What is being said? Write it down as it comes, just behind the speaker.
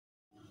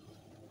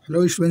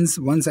Hello students,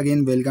 once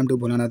again welcome to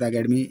Boranes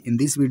Academy. In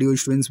this video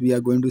students, we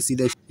are going to see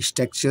the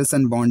structures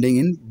and bonding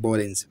in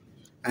boranes,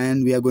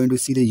 and we are going to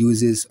see the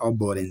uses of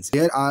boranes.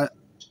 There are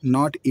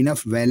not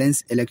enough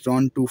valence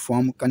electron to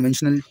form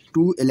conventional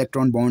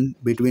 2-electron bond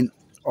between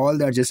all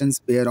the adjacent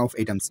pair of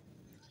atoms.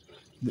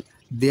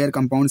 Their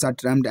compounds are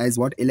termed as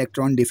what?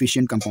 Electron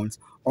deficient compounds.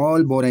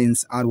 All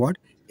boranes are what?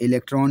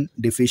 Electron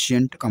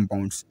deficient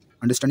compounds.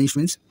 Understanding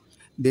students?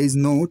 There is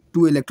no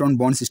 2-electron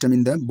bond system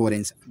in the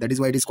boranes. That is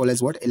why it is called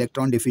as what?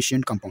 Electron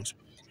deficient compounds.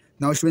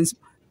 Now students,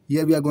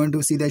 here we are going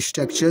to see the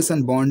structures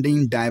and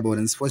bonding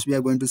diboranes. First we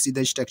are going to see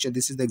the structure.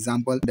 This is the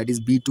example, that is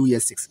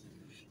B2H6.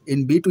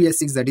 In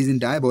B2H6, that is in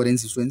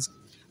diboranes students.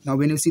 Now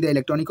when you see the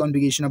electronic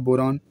configuration of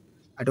boron,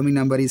 atomic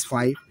number is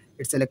 5.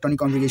 Its electronic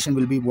configuration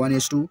will be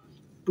 1s2,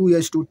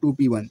 2s2,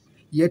 2p1.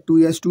 Here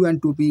 2s2 and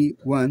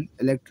 2p1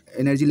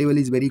 energy level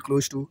is very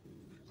close to.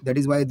 That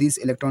is why this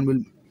electron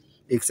will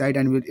excite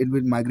and it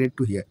will migrate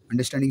to here.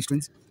 Understanding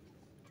students?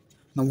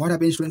 Now what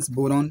happens students?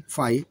 Boron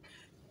 5,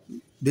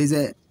 there is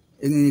a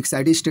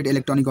excited state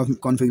electronic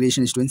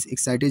configuration students.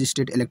 Excited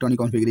state electronic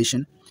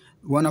configuration.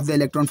 One of the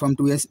electron from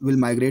 2s will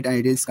migrate and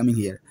it is coming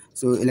here.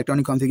 So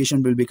electronic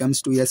configuration will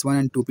becomes 2s1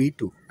 and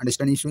 2p2.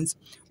 Understanding students?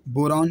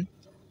 Boron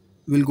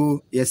will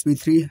go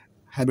sp3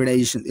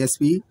 hybridization,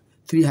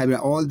 sp3 hybrid.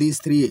 All these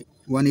three,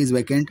 one is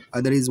vacant,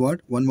 other is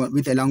what? One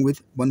with along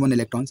with 1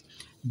 electrons.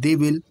 They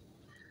will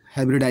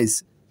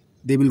hybridize.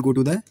 They will go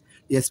to the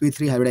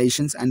sp3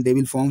 hybridizations and they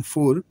will form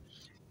four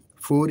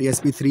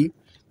sp3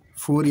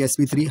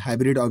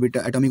 hybrid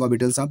atomic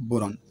orbitals of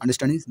boron.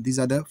 Understanding? These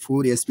are the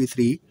 4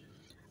 sp3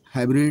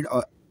 hybrid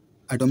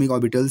atomic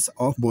orbitals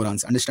of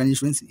borons. Understanding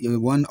students?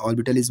 One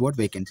orbital is what?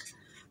 Vacant.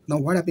 Now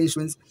what happens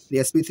students? The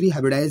sp3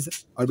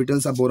 hybridized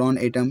orbitals of boron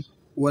atom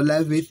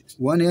overlap with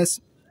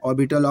 1s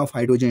orbital of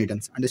hydrogen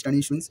atoms.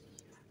 Understanding students?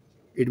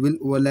 It will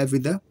overlap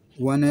with the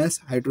 1s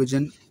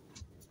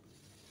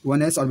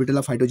orbital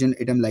of hydrogen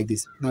atom like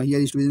this. Now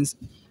here students,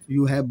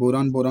 you have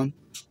boron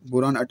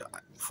at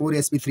 4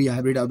 sp3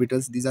 hybrid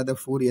orbitals. These are the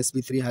 4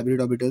 sp3 hybrid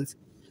orbitals.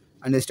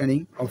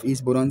 Understanding of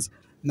each borons.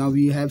 Now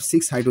we have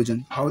 6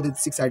 hydrogen. How the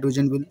 6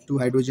 hydrogen will? 2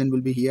 hydrogen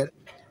will be here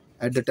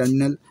at the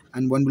terminal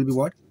and one will be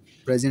what?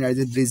 Present as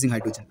a bridging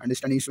hydrogen.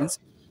 Understanding students?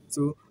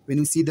 So when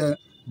you see the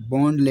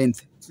bond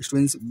length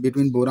students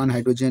between boron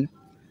hydrogen,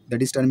 that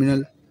is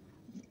terminal,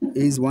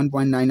 is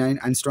 1.99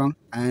 Armstrong,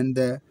 and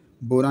the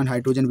boron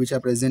hydrogen which are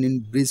present in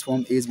bridge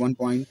form is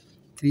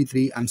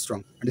 1.33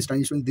 Armstrong.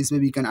 Understanding students? This way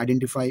we can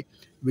identify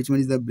which one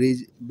is the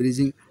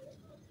bridging,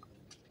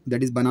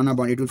 that is banana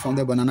bond. It will form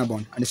the banana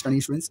bond.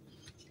 Understanding students?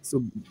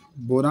 So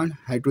boron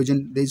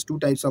hydrogen, there is two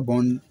types of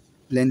bond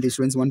length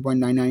students,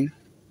 1.99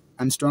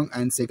 Armstrong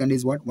and second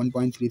is what?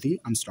 1.33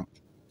 Armstrong.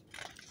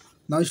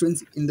 Now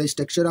students, in the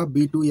structure of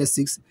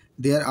B2H6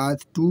 there are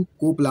two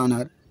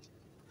coplanar.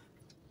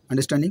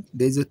 Understanding?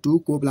 There is a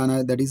two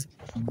coplanar, that is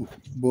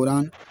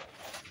boron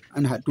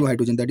and 2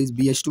 hydrogen, that is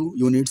BH2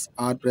 units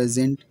are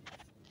present,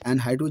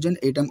 and hydrogen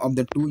atom of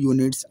the 2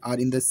 units are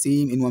in the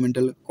same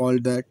environmental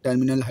called the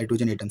terminal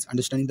hydrogen atoms.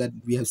 Understanding? That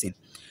we have seen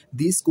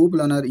these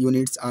coplanar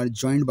units are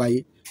joined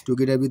by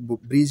together with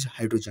bridge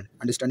hydrogen.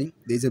 Understanding?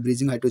 There is a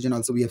bridging hydrogen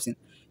also we have seen.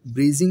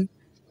 Bridging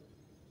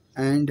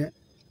and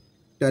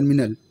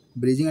terminal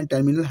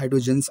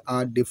hydrogens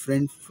are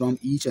different from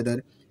each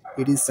other.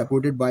 It is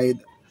supported by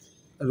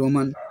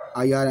Roman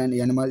IR and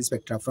NMR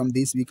spectra. From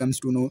this we comes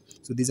to know,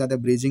 so these are the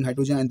bridging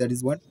hydrogen and that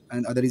is what,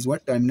 and other is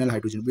what? Terminal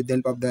hydrogen. With the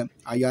help of the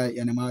IR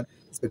NMR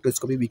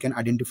spectroscopy we can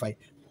identify.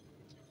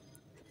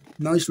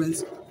 Now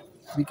students,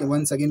 we can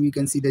once again we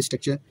can see the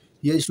structure.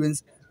 Here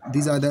students,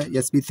 these are the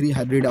sp3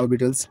 hybrid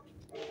orbitals.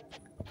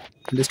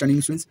 Understanding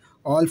students?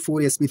 All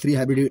 4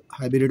 sp3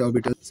 hybrid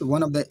orbitals. So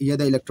one of the, here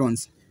the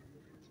electrons,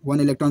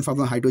 1 electron from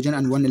the hydrogen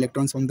and 1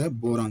 electron from the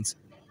borons.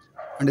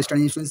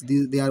 Understanding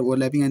students? They are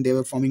overlapping and they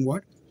were forming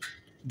what?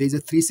 There is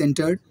a 3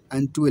 centered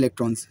and 2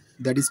 electrons.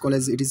 That is called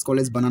as, it is called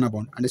as banana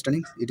bond.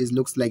 Understanding? It is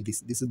looks like this.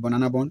 This is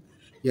banana bond.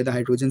 Here the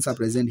hydrogens are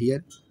present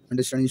here.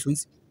 Understanding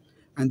students?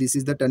 And this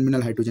is the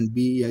terminal hydrogen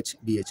BH.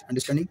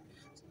 Understanding?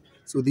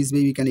 So this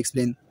way we can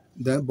explain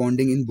the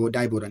bonding in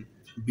diboron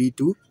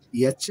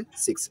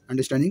B2H6.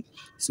 Understanding?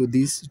 So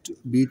these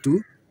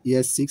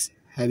B2H6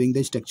 having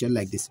the structure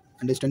like this.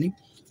 Understanding?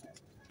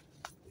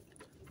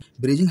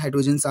 Bridging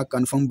hydrogens are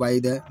confirmed by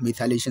the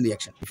methylation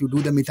reaction. If you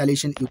do the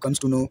methylation, you comes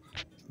to know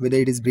whether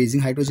it is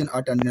bridging hydrogen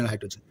or terminal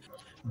hydrogen.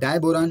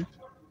 Diboron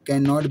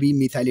cannot be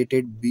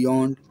methylated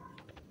beyond,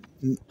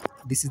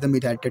 this is the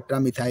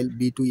tetramethyl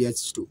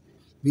B2H2,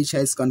 which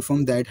has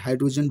confirmed that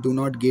hydrogen do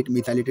not get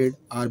methylated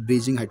or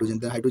bridging hydrogen.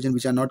 The hydrogen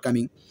which are not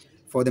coming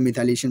for the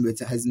methylation, which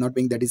has not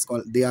been, that is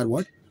called, they are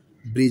what?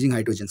 Bridging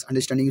hydrogens.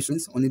 Understanding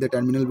students? Only the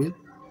terminal will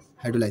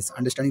hydrolyze.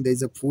 Understanding? There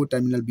is a 4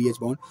 terminal BH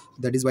bond.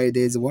 That is why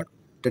there is a what?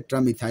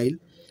 Tetramethyl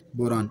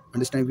boron.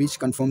 Understand? Which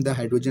confirm the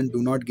hydrogen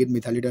do not get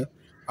methylated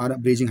or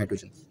bridging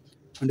hydrogen.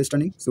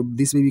 Understanding? So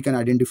this way we can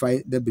identify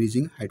the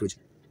bridging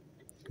hydrogen.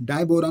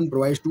 Diboron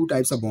provides 2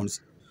 types of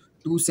bonds: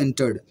 2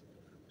 centered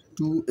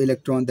 2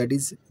 electron, that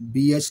is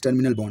BH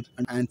terminal bond,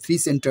 and 3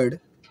 centered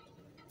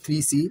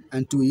 3C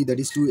and 2E, that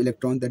is 2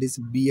 electron, that is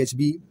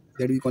BHB,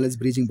 that we call as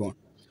bridging bond.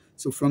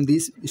 So from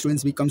these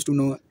students we comes to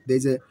know there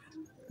is a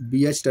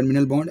BH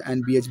terminal bond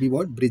and BHB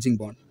bond bridging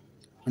bond.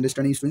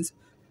 Understanding students?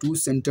 2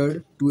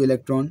 centered 2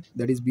 electron,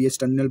 that is BH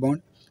terminal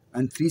bond,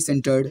 and 3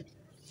 centered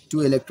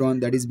 2 electron,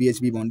 that is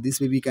BHB bond. This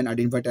way we can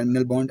identify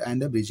terminal bond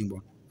and the bridging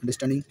bond.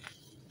 Understanding?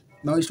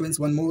 Now students,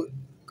 one more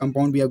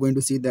compound we are going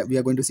to see, that we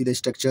are going to see the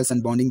structures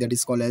and bonding, that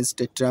is called as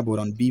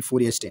Tetraborane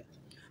B4H10.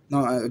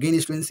 Now again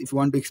students, if you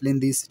want to explain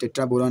this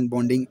Tetraborane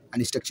bonding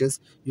and structures,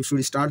 you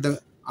should start the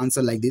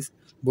answer like this.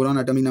 Boron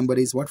atomic number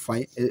is what?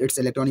 5. Its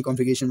electronic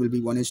configuration will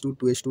be 1s2,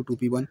 2s2,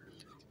 2p1.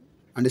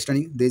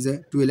 Understanding? There's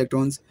a 2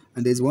 electrons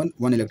and there's one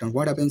electron.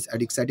 What happens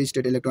at excited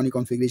state electronic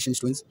configuration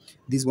students?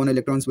 These 1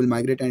 electrons will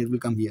migrate and it will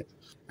come here,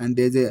 and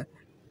there's a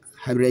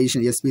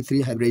hybridization,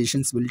 sp3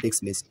 hybridizations will take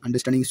place.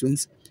 Understanding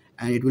students?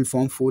 And it will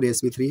form 4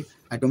 sp3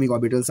 atomic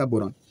orbitals of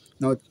boron.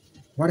 Now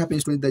what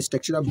happens to the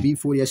structure of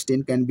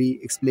B4H10 can be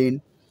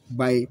explained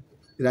by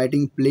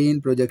writing plane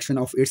projection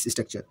of its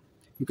structure.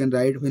 You can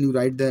write, when you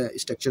write the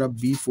structure of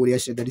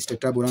B4H, that is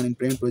tetraborane, in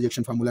plane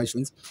projection formula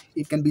students,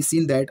 it can be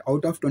seen that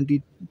out of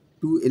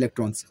 22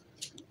 electrons,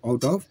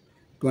 out of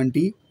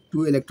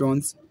 22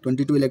 electrons,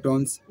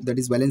 that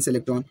is valence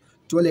electron,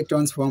 12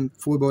 electrons from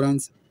 4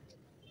 borons,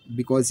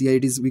 because here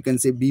it is, we can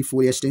say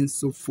B4H10,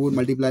 so 4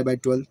 multiplied by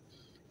 12,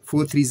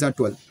 4 3s are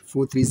 12,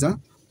 4 3s are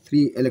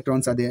 3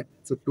 electrons are there,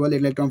 so 12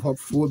 electrons from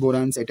 4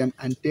 borons atom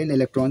and 10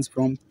 electrons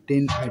from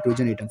 10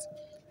 hydrogen atoms.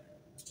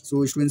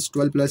 So students,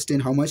 12 plus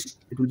 10, how much?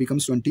 It will become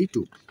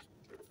 22.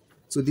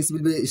 So this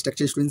will be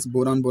structure students,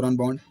 boron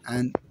bond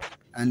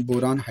and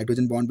boron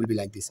hydrogen bond will be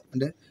like this.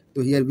 And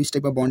so here which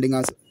type of bonding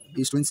are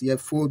students? Here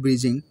 4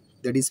 bridging,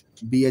 that is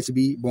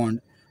BHB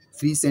bond,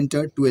 3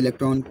 center, 2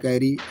 electron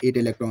carry 8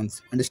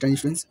 electrons. Understand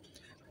students?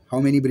 How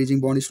many bridging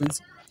bond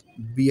students?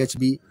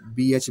 BHB,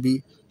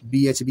 BHB,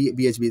 BHB,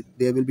 BHB.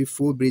 There will be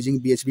 4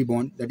 bridging BHB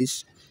bond, that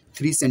is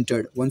 3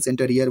 centered, 1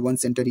 center here, 1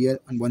 center here,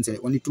 and 1 center.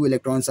 Only 2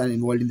 electrons are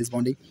involved in this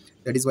bonding.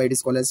 That is why it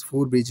is called as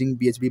 4 bridging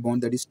BHB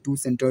bond, that is 2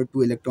 centered,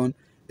 2 electron,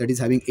 that is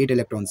having 8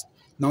 electrons.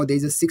 Now there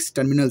is a 6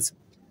 terminals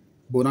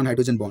boron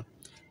hydrogen bond.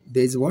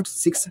 There is what?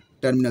 6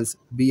 terminals,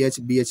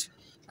 BH, BH,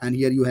 and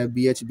here you have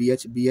BH,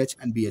 BH, BH,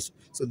 and BH.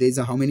 So there is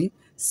a how many?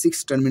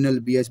 6 terminal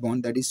BH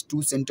bond, that is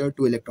 2 center,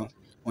 2 electron.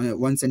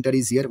 One center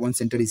is here, one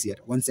center is here,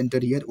 one center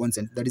here, one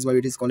center. That is why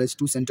it is called as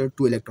 2 center,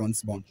 2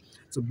 electrons bond.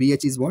 So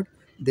BH is what?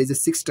 There is a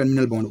 6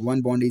 terminal bond.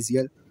 One bond is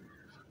here,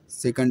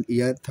 second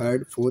here,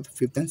 third, fourth,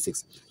 fifth, and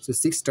sixth. So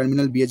 6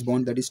 terminal BH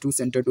bond, that is 2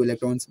 center, 2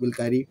 electrons will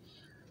carry.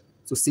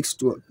 So 6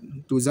 to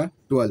 2 is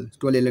 12.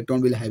 12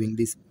 electron will having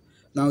this.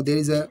 Now there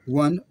is a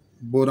 1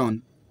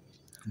 boron.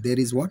 There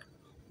is what?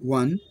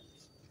 1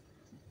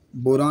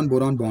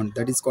 boron bond,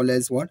 that is called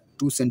as what?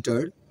 2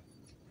 centered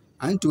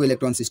and 2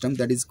 electron system,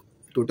 that is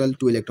total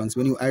 2 electrons.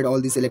 When you add all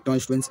these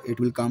electron students, it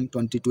will come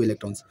 22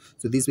 electrons.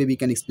 So this way we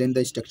can explain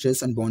the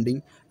structures and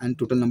bonding and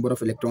total number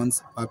of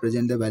electrons are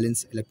present in the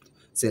valence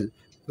cell.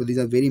 So these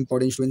are very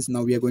important students.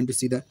 Now we are going to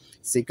see the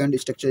second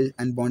structure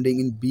and bonding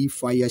in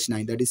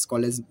B5H9, that is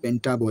called as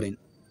Pentaborane.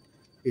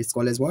 It's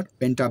called as what?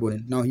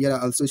 Pentaborane. Now here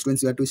also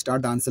students, you have to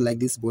start the answer like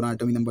this. Boron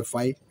atomic number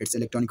 5, its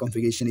electronic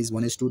configuration is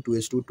 1s2,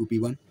 2s2,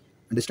 2p1.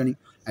 Understanding?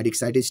 At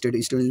excited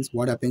state students,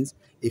 what happens?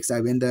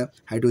 When the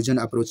hydrogen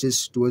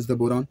approaches towards the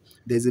boron,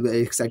 there's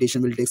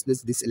excitation will take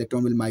place. This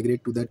electron will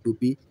migrate to the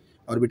 2p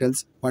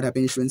orbitals. What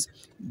happens students?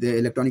 The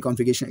electronic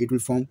configuration, it will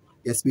form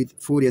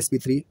 4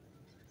 sp3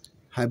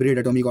 hybrid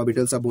atomic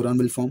orbitals of boron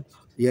will form.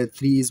 Here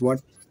 3 is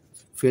what?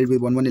 Filled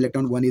with one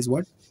electron. 1 is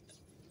what?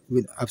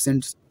 With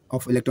absence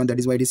of electron. That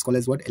is why it is called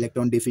as what?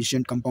 Electron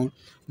deficient compound.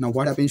 Now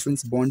what happens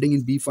students? Bonding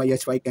in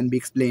B5H5 can be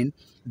explained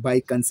by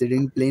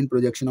considering plane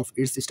projection of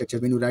its structure.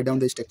 When you write down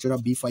the structure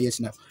of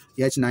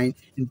B5H9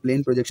 in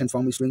plane projection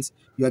form students,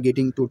 you are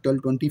getting total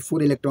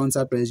 24 electrons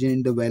are present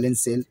in the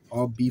valence cell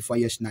of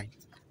B5H9.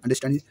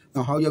 Understand?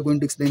 Now how you are going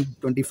to explain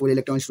 24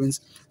 electrons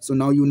students? So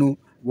now you know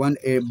one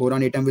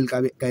boron atom will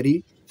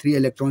carry 3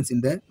 electrons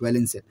in the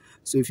valence cell.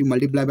 So if you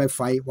multiply by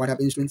 5, what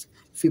happens students?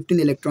 15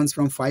 electrons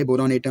from 5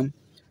 boron atom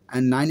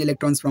and 9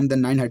 electrons from the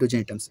 9 hydrogen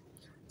atoms.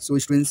 So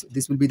students,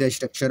 this will be the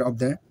structure of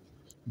the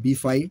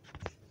B5.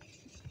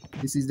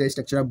 This is the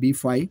structure of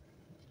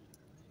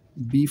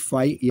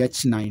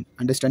B5H9.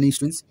 Understanding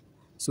students?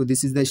 So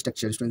this is the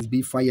structure students,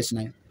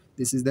 B5H9.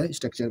 This is the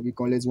structure we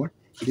call as what?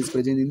 It is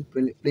present in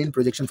plane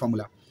projection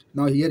formula.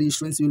 Now here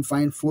students, you will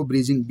find 4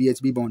 bridging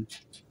BHB bond.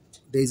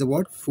 There is a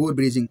what? 4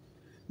 bridging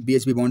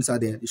BHB bonds are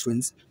there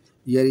students.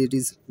 Here it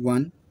is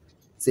 1.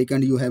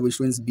 Second you have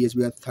students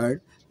BHB are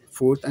third,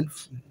 fourth, and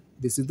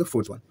this is the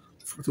fourth one.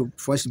 So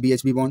first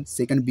BHB bond,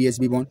 second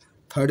BHB bond,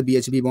 third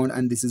BHB bond,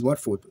 and this is what?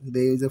 Fourth.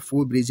 There is a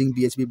 4 bridging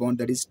BHB bond,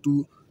 that is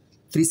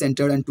 3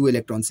 centered and 2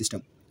 electron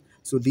system.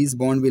 So this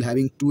bond will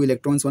having 2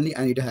 electrons only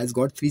and it has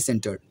got 3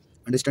 centered.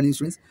 Understanding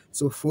students?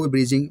 So 4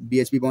 bridging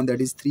BHB bond,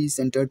 that is 3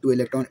 centered 2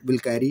 electron will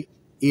carry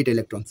 8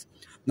 electrons.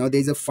 Now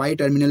there is a 5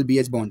 terminal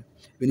BH bond.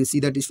 When you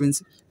see that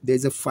students, there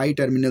is a 5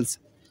 terminal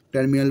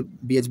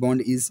BH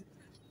bond is,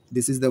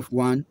 this is the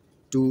 1,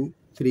 2,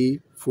 3,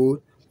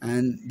 4,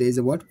 and there is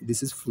a what?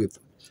 This is fifth.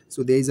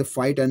 So there is a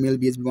 5 terminal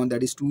BHB bond,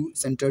 that is 2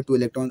 center 2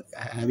 electron,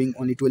 having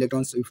only 2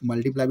 electrons. So if you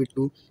multiply with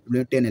 2, you will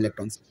have 10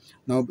 electrons.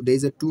 Now there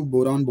is a 2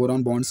 boron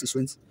boron bond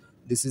sequence.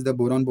 This is the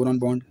boron boron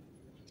bond,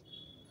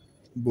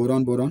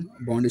 boron boron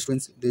bond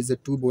sequence. There is a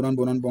 2 boron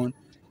boron bond,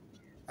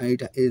 and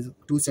it is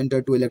 2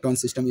 center 2 electron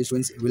system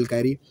sequence, will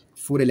carry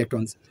 4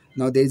 electrons.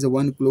 Now there is a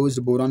 1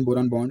 closed boron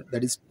boron bond,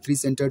 that is 3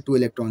 center 2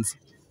 electrons.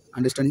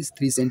 Understand, is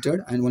 3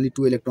 centered and only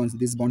 2 electrons.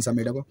 These bonds are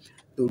made up of,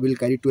 so will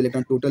carry 2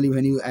 electrons. Totally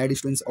when you add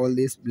students, all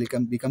this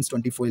becomes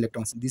 24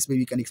 electrons. This way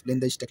we can explain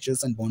the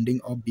structures and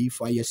bonding of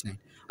B5H9.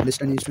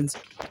 Understand students?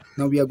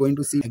 Now we are going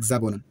to see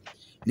hexaboron.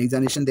 In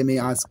examination they may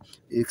ask,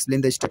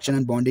 explain the structure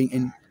and bonding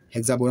in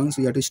hexaboron.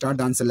 So you have to start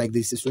the answer like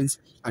this students.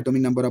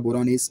 Atomic number of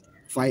boron is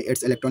 5.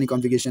 Its electronic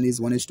configuration is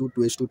 1s2,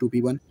 2s2,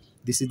 2p1.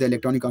 This is the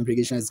electronic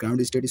configuration as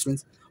ground state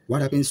students.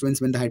 What happens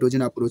students, when the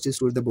hydrogen approaches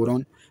towards the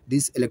boron,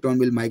 this electron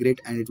will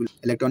migrate and it will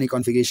electronic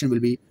configuration will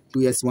be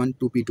 2s1,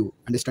 2p2.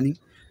 Understanding?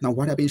 Now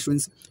what happens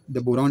students,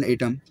 the boron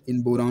atom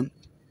in boron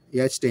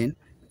H10,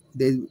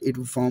 it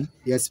will form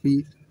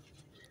sp3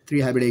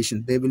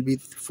 hybridization. There will be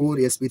 4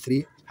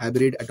 sp3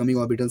 hybrid atomic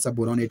orbitals of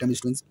boron atom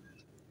students,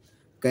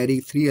 carry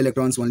 3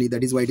 electrons only.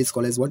 That is why it is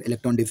called as what?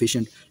 Electron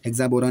deficient.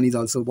 Hexaboron is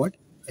also what?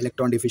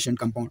 Electron deficient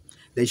compound.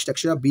 The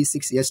structure of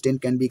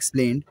B6H10 can be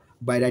explained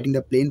by writing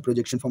the plane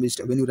projection form.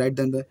 When you write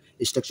down the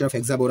structure of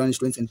hexaboron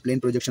students in plane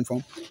projection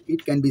form,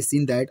 it can be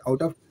seen that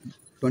out of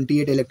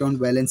 28 electron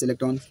valence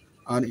electrons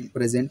are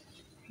present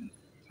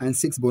and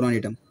 6 boron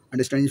atom.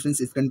 Understanding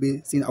students, it can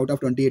be seen out of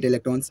 28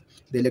 electrons,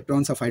 the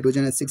electrons of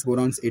hydrogen and 6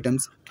 boron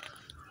atoms.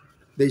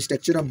 The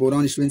structure of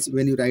boron students,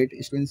 when you write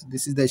students,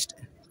 this is the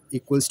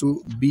equals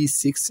to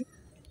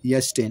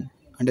B6H10.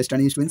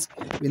 Understanding students,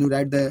 when you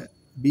write the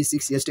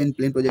B6H10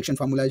 plane projection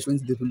formula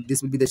students,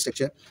 this will be the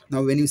structure.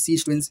 Now when you see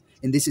students,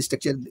 in this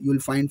structure you will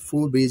find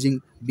 4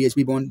 bridging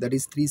BHB bond, that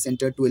is 3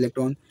 center 2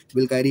 electron,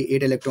 will carry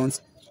 8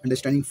 electrons.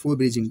 Understanding, 4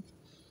 bridging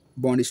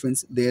bond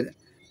students there.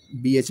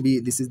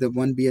 BHB, this is the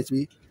 1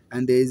 BHB,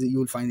 and there is, you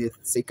will find the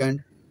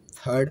second,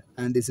 third,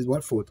 and this is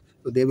what, fourth.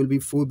 So there will be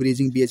 4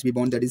 bridging BHB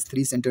bond, that is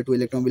 3 center 2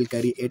 electron, will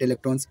carry 8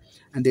 electrons,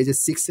 and there is a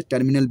 6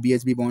 terminal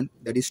BHB bond,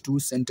 that is 2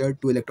 center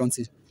 2 electrons.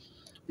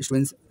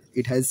 Students,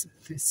 it has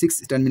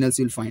 6 terminals.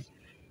 You will find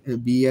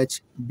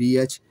BH,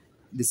 BH.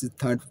 This is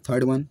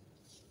third one,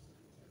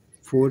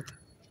 fourth,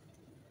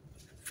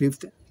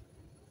 fifth,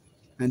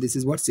 and this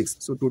is what, 6.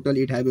 So total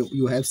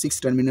you have 6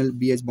 terminal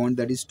BH bond,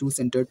 that is 2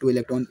 center 2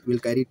 electron, will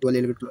carry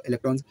 12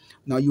 electrons.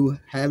 Now you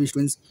have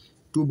students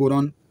 2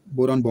 boron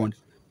boron bond.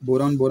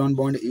 Boron boron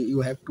bond,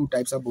 you have 2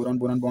 types of boron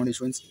boron bond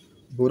students.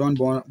 Boron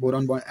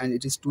bond, and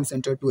it is 2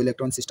 center 2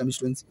 electron system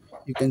students.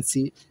 You can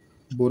see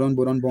boron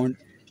boron bond.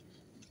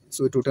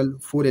 So total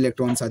 4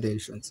 electrons are there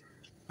students.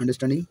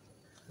 Understanding?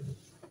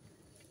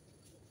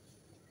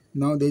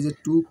 Now there is a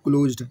 2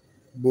 closed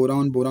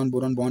boron boron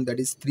bond, that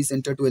is 3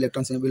 center 2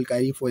 electrons, and will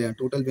carry 4.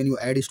 Total when you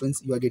add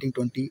students, you are getting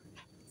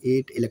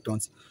 28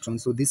 electrons.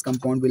 So this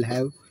compound will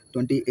have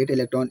 28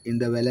 electron in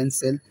the valence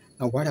cell.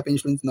 Now what happens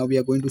students, now we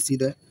are going to see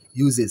the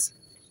uses.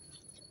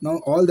 Now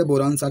all the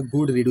borons are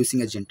good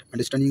reducing agent.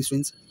 Understanding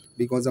students?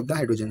 Because of the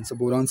hydrogen. So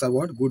borons are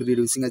what? Good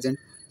reducing agent.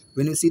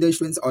 When you see the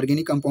students,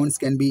 organic compounds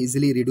can be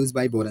easily reduced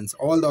by borons.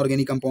 All the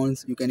organic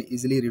compounds you can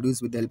easily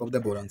reduce with the help of the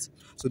borons.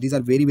 So these are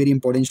very, very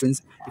important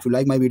students. If you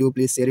like my video,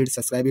 please share it,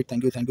 subscribe it.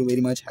 Thank you very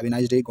much. Have a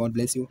nice day. God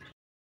bless you.